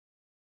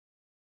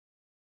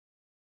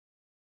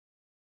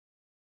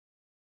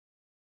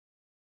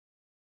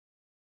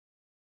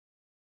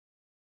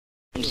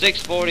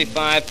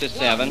6:45 to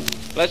 7.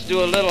 Let's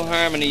do a little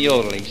harmony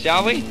yodeling,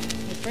 shall we?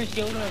 The first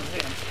yodeling or the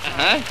second?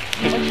 Uh-huh.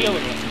 What's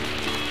yodeling?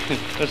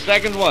 The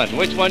second one.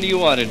 Which one do you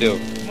want to do?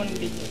 The one we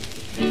did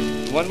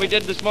yesterday. The one we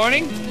did this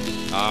morning?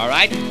 All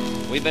right.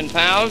 We've been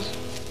pals.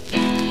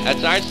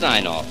 That's our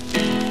sign-off.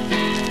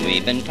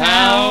 We've been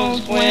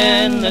pals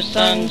when the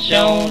sun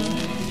shone,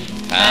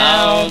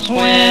 pals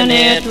when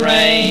it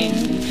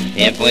rained.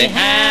 If we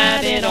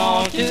had it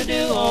all to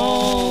do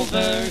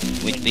over,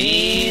 we'd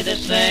be the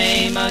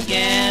same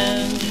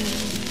again.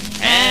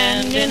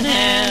 Hand in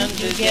hand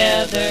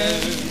together,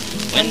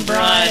 when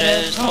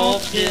brightest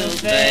hope still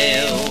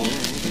fails,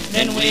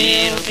 then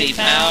we'll be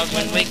pals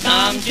when we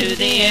come to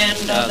the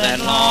end of that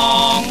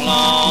long,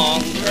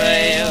 long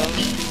trail.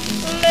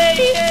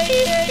 Lady,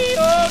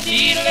 oh,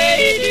 dee,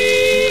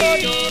 lady, oh,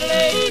 dee,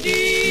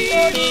 lady,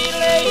 oh, dee,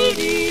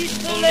 lady,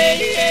 oh,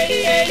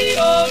 lady,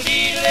 oh,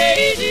 dee,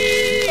 lady,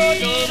 oh,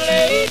 dee,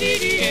 lady,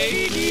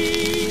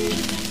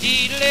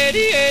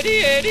 dee,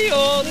 lady,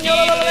 oh, dee,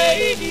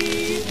 lady,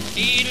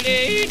 dee,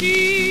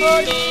 lady, oh,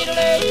 dee,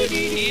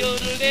 lady, oh,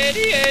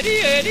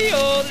 lady,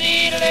 oh,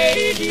 dee,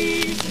 lady,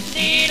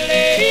 dee,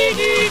 lady.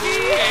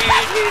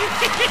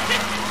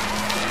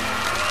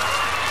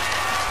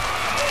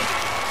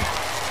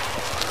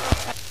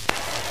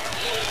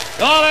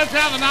 Oh, let's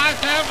have a nice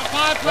time for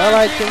 5 Well,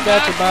 I think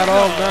that's about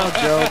all now,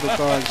 Joe,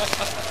 because I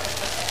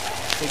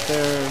think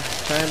their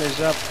time is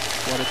up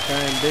for the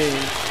time being.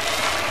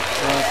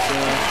 But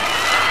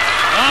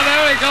oh,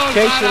 there he goes.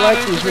 in case you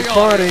like these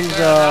recordings,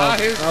 I'll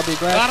be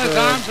glad to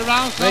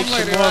make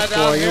some more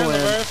for you.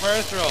 And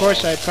of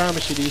course, I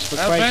promised you these for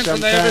quite some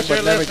time,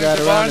 but never got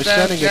around to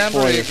sending it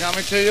for you.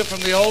 Coming to you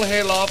from the old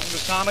hayloft of the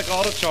Masonic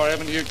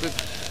Auditorium in Euclid,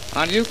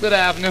 on Euclid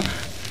Avenue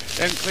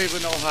in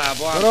Cleveland, Ohio.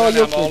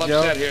 Boy, I'm all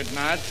upset here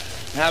tonight,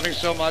 having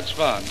so much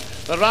fun.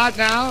 But right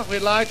now,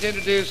 we'd like to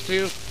introduce to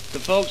you the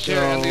folks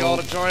here in the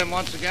auditorium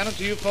once again, and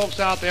to you folks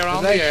out there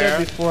on the air. As I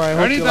said before, I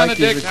hope you like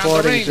these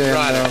recordings.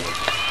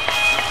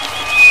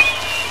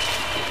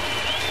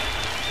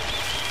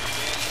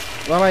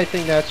 Well, I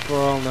think that's for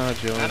all now,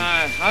 Joe. And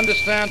I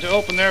understand to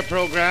open their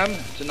program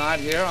tonight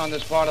here on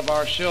this part of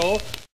our show